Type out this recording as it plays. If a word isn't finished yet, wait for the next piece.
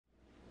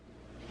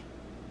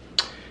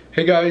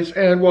Hey guys,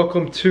 and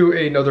welcome to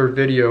another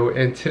video.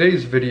 In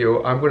today's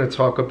video, I'm going to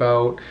talk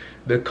about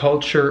the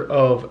culture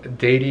of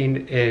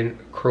dating in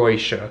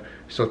Croatia.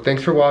 So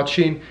thanks for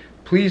watching.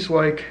 Please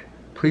like,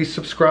 please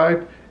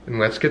subscribe, and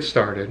let's get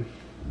started.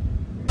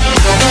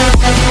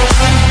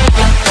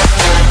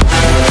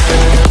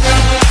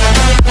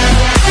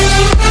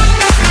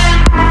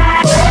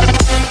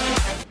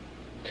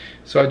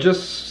 So I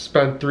just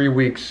spent 3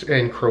 weeks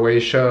in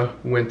Croatia,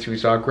 went to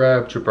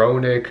Zagreb,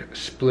 Dubrovnik,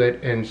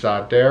 Split, and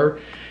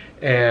Zadar.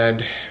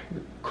 And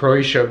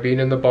Croatia, being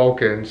in the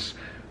Balkans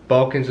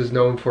is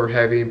known for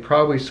having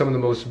probably some of the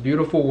most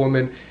beautiful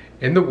women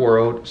in the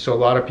world. So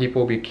a lot of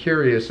people will be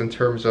curious in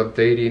terms of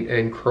dating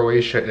in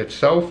Croatia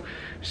itself.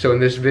 So in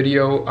this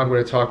video, I'm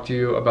going to talk to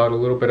you about a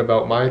little bit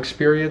about my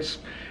experience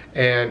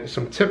and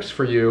some tips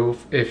for you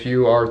if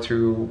you are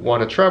to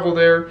want to travel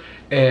there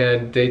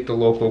and date the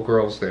local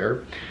girls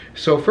there.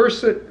 So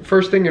first and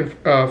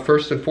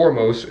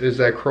foremost is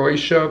that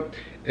Croatia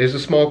is a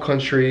small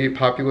country,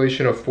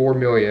 population of 4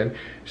 million.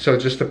 So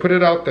just to put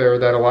it out there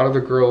that a lot of the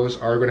girls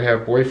are going to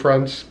have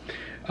boyfriends,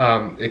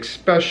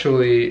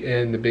 especially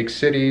in the big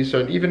cities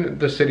and even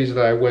the cities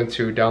that I went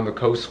to down the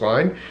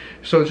coastline.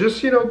 So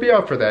just, be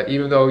out for that.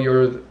 Even though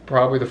you're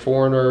probably the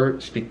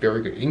foreigner, speak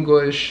very good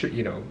English,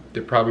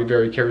 they're probably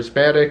very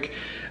charismatic.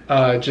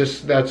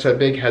 Just that's a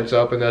big heads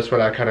up, and that's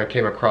what I kind of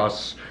came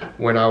across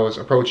when I was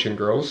approaching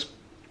girls.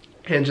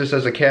 And just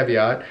as a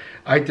caveat,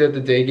 I did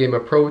the day game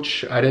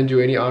approach. I didn't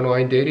do any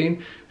online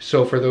dating.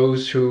 So for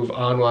those who've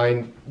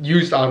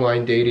used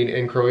online dating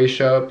in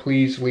Croatia,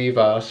 please leave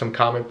some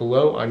comment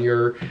below on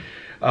your,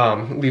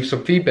 leave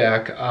some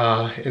feedback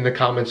in the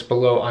comments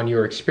below on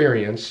your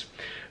experience.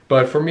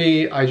 But for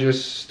me, I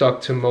just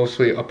stuck to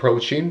mostly all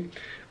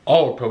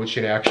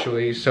approaching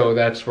actually. So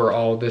that's where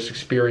all this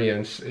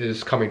experience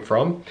is coming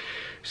from.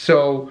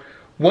 So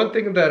one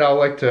thing that I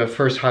like to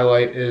first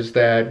highlight is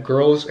that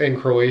girls in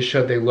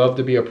Croatia, they love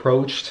to be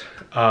approached.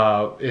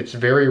 It's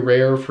very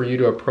rare for you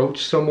to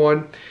approach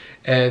someone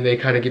and they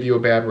kind of give you a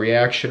bad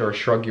reaction or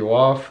shrug you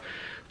off.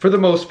 For the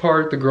most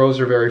part, the girls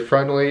are very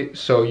friendly,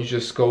 so you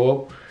just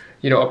go,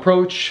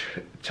 approach,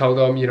 tell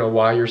them,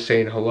 why you're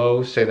saying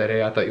hello, say that,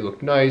 hey, I thought you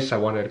looked nice, I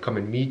wanted to come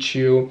and meet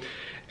you,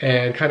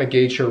 and kind of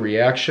gauge your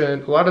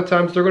reaction. A lot of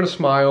times they're going to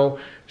smile.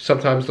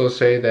 Sometimes they'll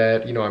say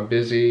that, I'm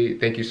busy,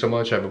 thank you so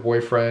much, I have a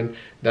boyfriend,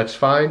 that's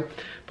fine.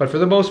 But for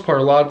the most part,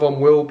 a lot of them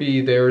will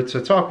be there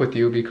to talk with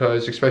you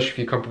because, especially if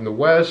you come from the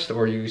West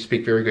or you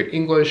speak very good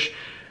English,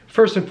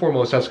 first and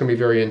foremost, that's going to be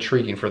very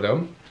intriguing for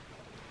them.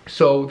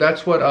 So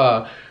that's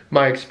what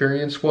my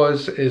experience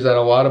was, is that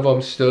a lot of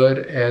them stood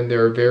and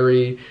they're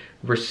very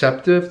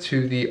receptive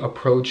to the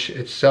approach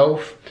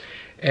itself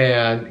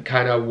and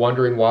kind of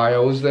wondering why I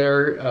was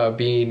there,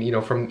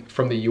 being,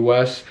 from the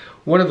US.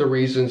 One of the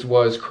reasons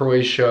was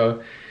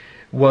Croatia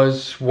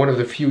was one of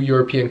the few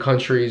European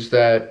countries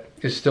that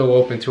is still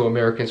open to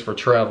Americans for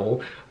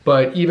travel.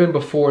 But even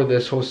before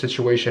this whole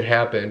situation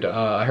happened,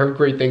 I heard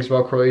great things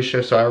about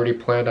Croatia, so I already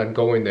planned on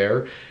going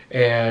there.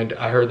 And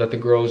I heard that the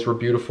girls were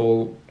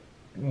beautiful,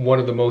 one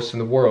of the most in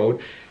the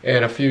world.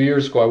 And a few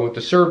years ago, I went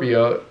to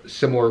Serbia,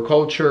 similar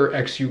culture,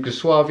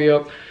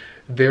 ex-Yugoslavia,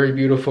 very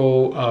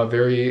beautiful,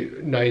 very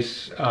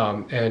nice,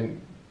 and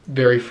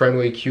very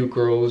friendly, cute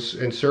girls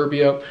in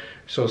Serbia.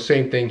 So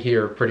same thing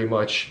here, pretty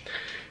much.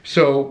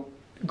 So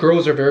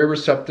girls are very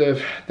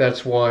receptive,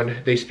 that's one.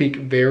 They speak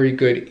very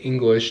good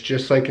English,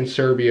 just like in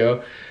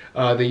Serbia.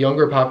 The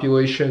younger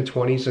population,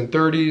 20s and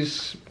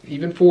 30s,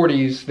 even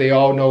 40s, they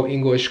all know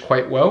English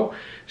quite well.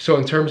 So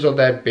in terms of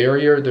that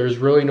barrier, there's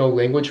really no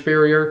language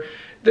barrier.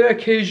 The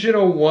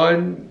occasional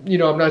one,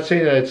 I'm not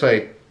saying that it's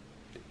like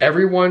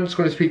everyone's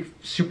going to speak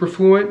super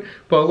fluent,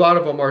 but a lot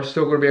of them are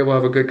still going to be able to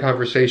have a good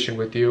conversation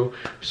with you.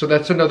 So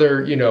that's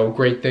another,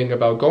 great thing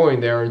about going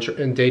there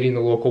and dating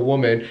the local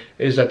woman,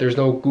 is that there's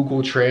no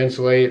Google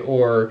Translate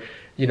or,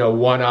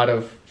 1 out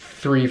of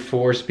 3,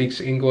 4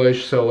 speaks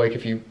English. So like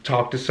if you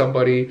talk to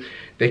somebody,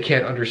 they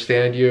can't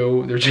understand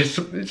you. They're just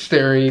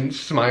staring,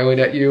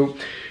 smiling at you.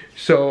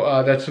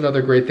 So that's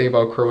another great thing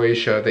about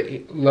Croatia.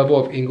 The level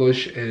of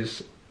English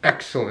is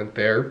excellent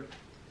there.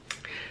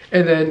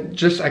 And then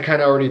I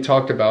kind of already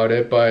talked about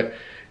it, but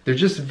they're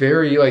just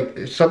very,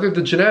 something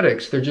the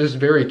genetics, they're just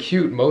very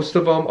cute. Most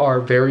of them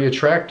are very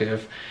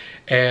attractive.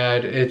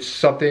 And it's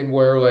something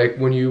where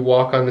when you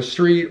walk on the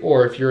street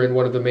or if you're in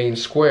one of the main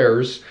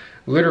squares,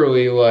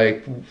 literally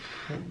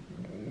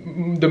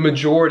the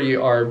majority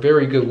are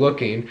very good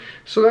looking.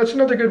 So that's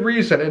another good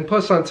reason. And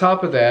plus on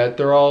top of that,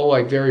 they're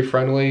all very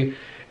friendly.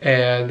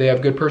 And they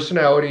have good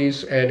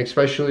personalities, and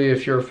especially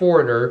if you're a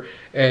foreigner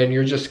and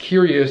you're just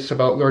curious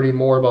about learning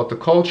more about the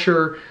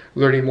culture,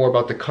 learning more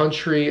about the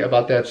country,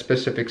 about that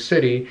specific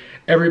city,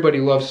 everybody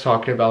loves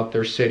talking about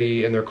their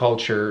city and their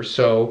culture.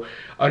 So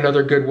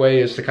another good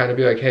way is to kind of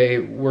be like,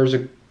 hey,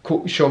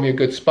 show me a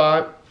good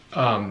spot,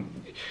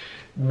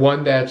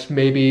 one that's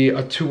maybe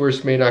a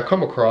tourist may not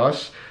come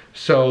across.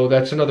 So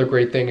that's another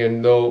great thing,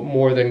 and they'll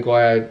more than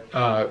glad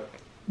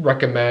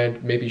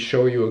recommend, maybe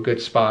show you a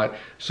good spot.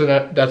 So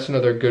that's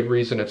another good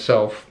reason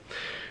itself.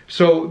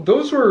 So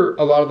those were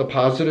a lot of the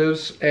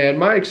positives, and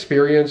my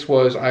experience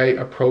was I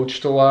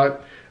approached a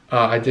lot.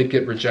 I did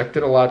get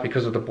rejected a lot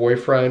because of the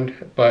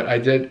boyfriend, but I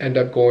did end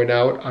up going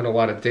out on a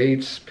lot of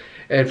dates.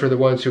 And for the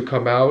ones who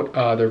come out,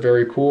 they're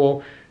very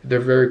cool. They're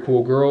very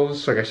cool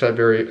girls. Like I said,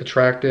 very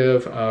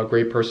attractive,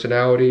 great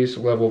personalities.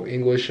 Level of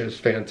English is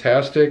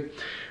fantastic.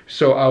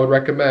 So I would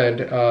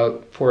recommend,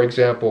 for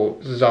example,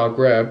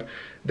 Zagreb.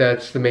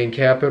 That's the main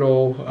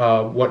capital.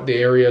 What the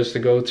areas to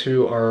go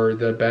to are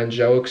the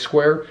Banjelic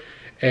Square,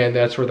 and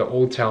that's where the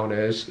old town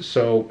is.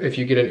 So if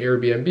you get an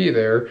Airbnb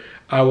there,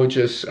 I would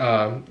just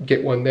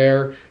get one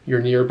there.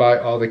 You're nearby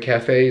all the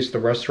cafes, the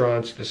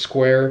restaurants, the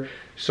square.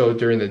 So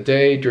during the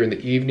day, during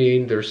the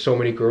evening, there's so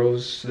many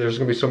girls. There's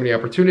gonna be so many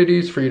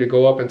opportunities for you to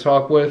go up and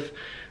talk with.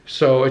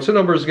 So it's a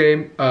numbers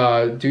game.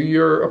 Do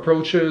your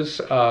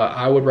approaches.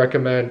 I would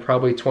recommend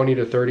probably 20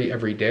 to 30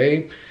 every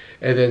day.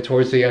 And then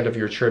towards the end of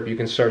your trip, you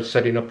can start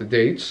setting up the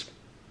dates.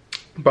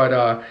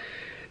 But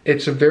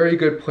it's a very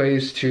good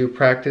place to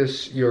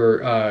practice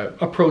your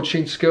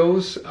approaching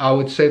skills. I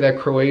would say that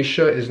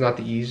Croatia is not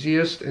the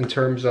easiest in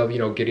terms of, you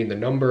know, getting the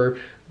number,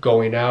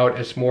 going out.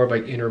 It's more of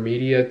like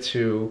intermediate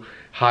to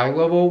high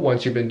level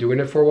once you've been doing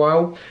it for a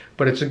while.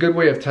 But it's a good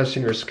way of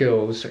testing your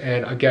skills.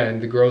 And again,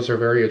 the girls are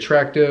very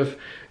attractive,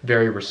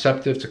 very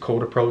receptive to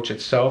cold approach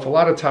itself. A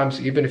lot of times,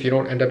 even if you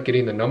don't end up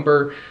getting the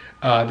number,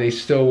 they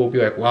still will be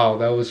like, wow,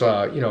 that was,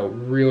 you know,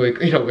 really,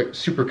 you know,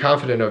 super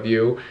confident of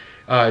you.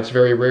 It's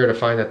very rare to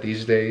find that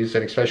these days,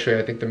 and especially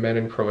I think the men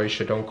in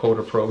Croatia don't cold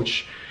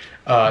approach.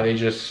 They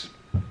just,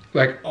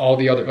 like all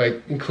the other,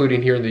 like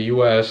including here in the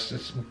US,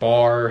 it's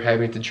bar,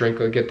 having to drink,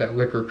 like, get that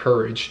liquor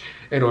courage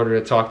in order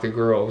to talk to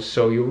girls.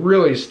 So you'll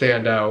really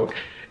stand out,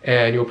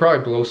 and you'll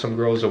probably blow some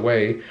girls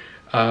away.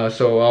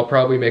 So I'll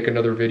probably make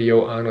another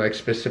video on like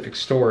specific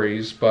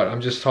stories, but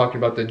I'm just talking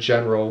about the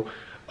general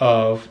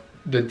of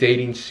the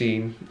dating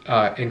scene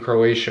in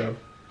Croatia.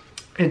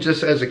 And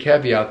just as a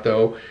caveat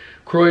though,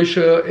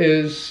 Croatia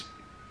is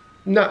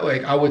not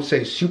like, I would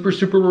say super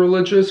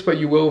religious, but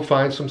you will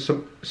find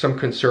some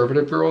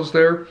conservative girls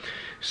there.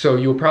 So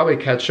you'll probably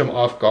catch them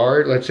off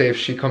guard. Let's say if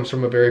she comes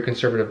from a very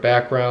conservative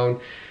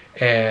background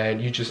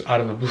and you just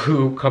out of the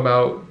blue come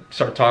out,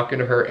 start talking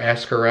to her,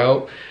 ask her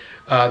out,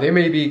 they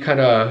may be kind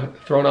of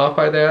thrown off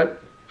by that.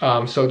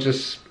 So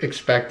just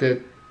expect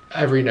it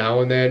every now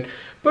and then.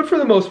 But for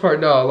the most part,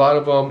 no, a lot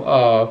of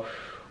them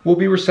will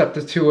be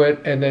receptive to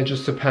it, and then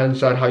just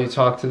depends on how you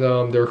talk to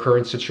them, their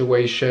current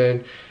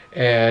situation,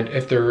 and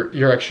if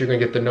you're actually going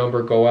to get the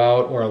number, go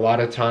out, or a lot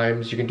of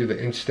times you can do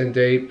the instant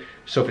date.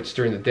 So if it's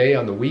during the day,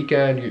 on the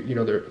weekend, you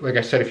know, like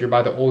I said, if you're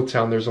by the old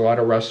town, there's a lot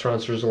of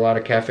restaurants, there's a lot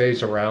of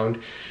cafes around.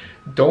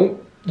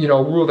 Don't, you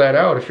know, rule that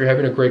out. If you're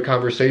having a great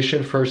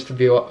conversation, first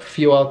to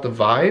feel out the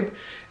vibe,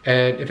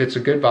 and if it's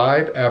a good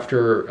vibe,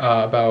 after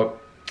about,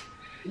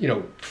 you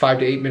know, 5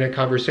 to 8 minute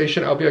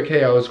conversation, I'll be like,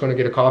 hey, I was going to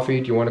get a coffee.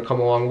 Do you want to come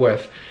along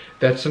with?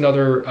 That's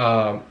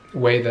another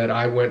way that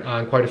I went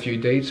on quite a few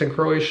dates in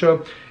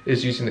Croatia,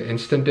 is using the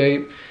instant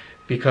date.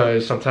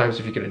 Because sometimes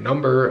if you get a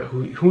number,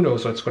 who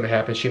knows what's going to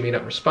happen? She may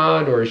not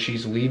respond, or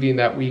she's leaving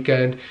that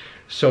weekend.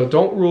 So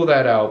don't rule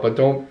that out, but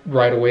don't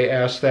right away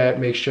ask that.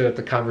 Make sure that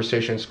the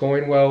conversation is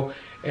going well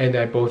and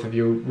that both of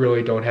you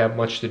really don't have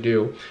much to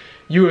do.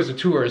 You as a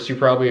tourist, you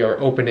probably are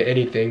open to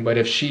anything, but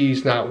if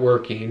she's not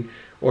working,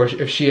 or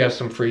if she has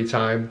some free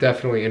time,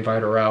 definitely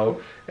invite her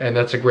out. And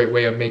that's a great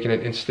way of making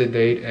an instant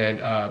date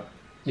and,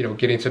 you know,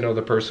 getting to know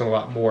the person a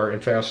lot more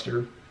and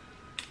faster.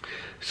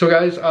 So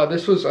guys,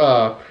 this was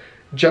a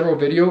general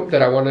video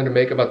that I wanted to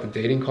make about the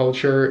dating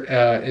culture.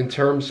 In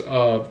terms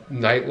of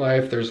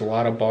nightlife, there's a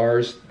lot of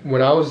bars.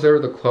 When I was there,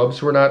 the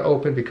clubs were not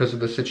open because of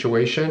the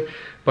situation,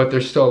 but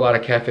there's still a lot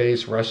of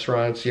cafes,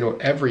 restaurants, you know,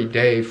 every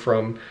day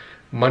from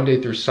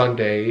Monday through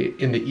Sunday.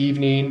 In the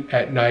evening,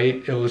 at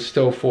night, it was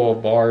still full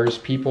of bars.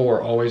 People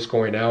were always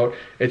going out.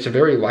 It's a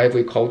very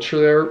lively culture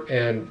there,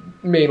 and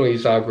mainly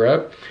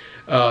Zagreb.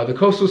 The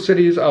coastal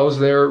cities, I was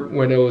there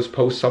when it was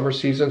post-summer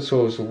season,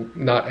 so it was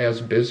not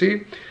as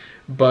busy.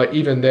 But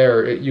even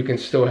there, you can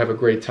still have a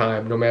great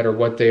time no matter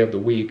what day of the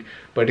week.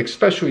 But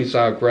especially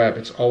Zagreb,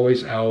 it's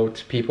always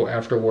out, people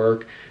after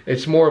work.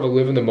 It's more of a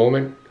live in the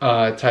moment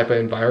type of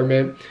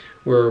environment,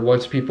 where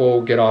once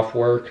people get off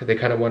work, they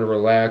kind of want to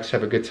relax,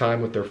 have a good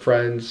time with their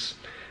friends,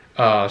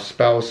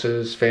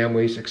 spouses,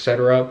 families,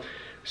 etc.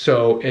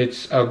 So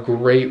it's a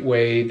great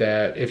way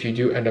that if you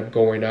do end up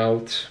going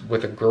out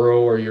with a girl,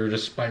 or you're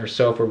just by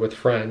yourself or with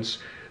friends,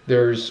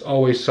 there's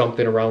always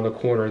something around the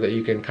corner that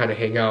you can kind of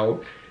hang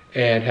out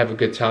and have a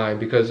good time,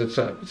 because it's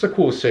a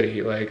cool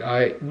city. Like,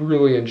 I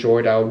really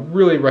enjoyed. I would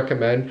really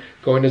recommend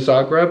going to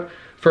Zagreb.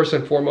 First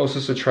and foremost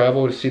is to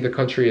travel to see the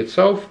country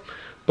itself.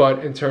 But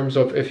in terms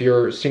of if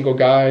you're a single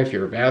guy, if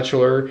you're a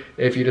bachelor,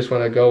 if you just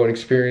want to go and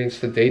experience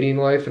the dating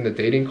life and the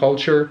dating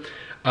culture,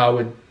 I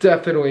would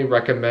definitely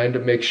recommend to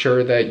make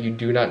sure that you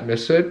do not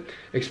miss it,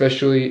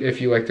 especially if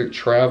you like to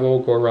travel,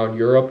 go around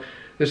Europe.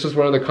 This is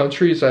one of the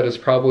countries that is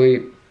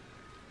probably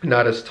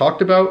not as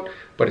talked about,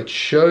 but it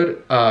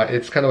should.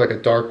 It's kind of like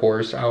a dark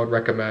horse, I would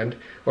recommend,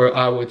 or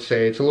I would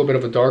say it's a little bit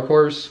of a dark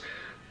horse,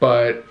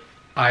 but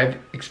I've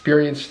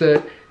experienced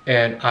it,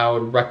 and I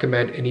would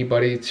recommend any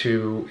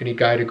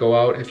guy to go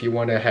out if you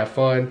want to have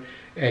fun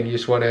and you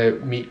just want to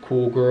meet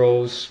cool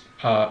girls,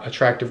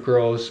 attractive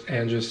girls,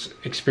 and just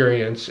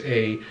experience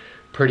a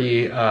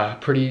pretty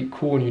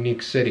cool and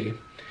unique city,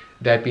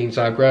 that being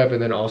Zagreb,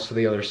 and then also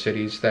the other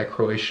cities that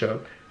Croatia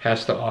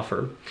has to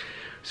offer.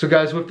 So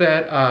guys, with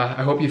that,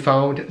 I hope you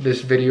found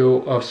this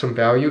video of some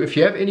value. If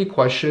you have any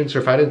questions, or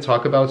if I didn't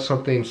talk about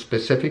something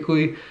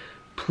specifically,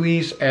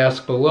 please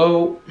ask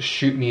below,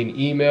 shoot me an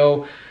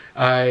email.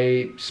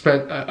 I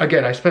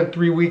spent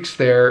 3 weeks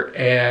there,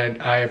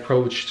 and I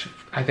approached,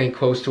 I think,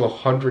 close to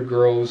 100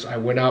 girls. I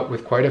went out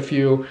with quite a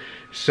few,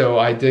 so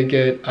I did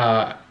get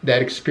that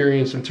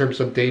experience in terms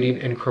of dating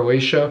in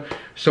Croatia.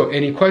 So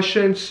any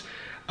questions,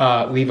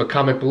 leave a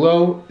comment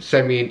below,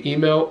 send me an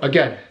email.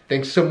 Again,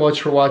 thanks so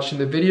much for watching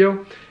the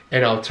video,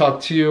 and I'll talk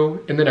to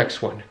you in the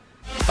next one.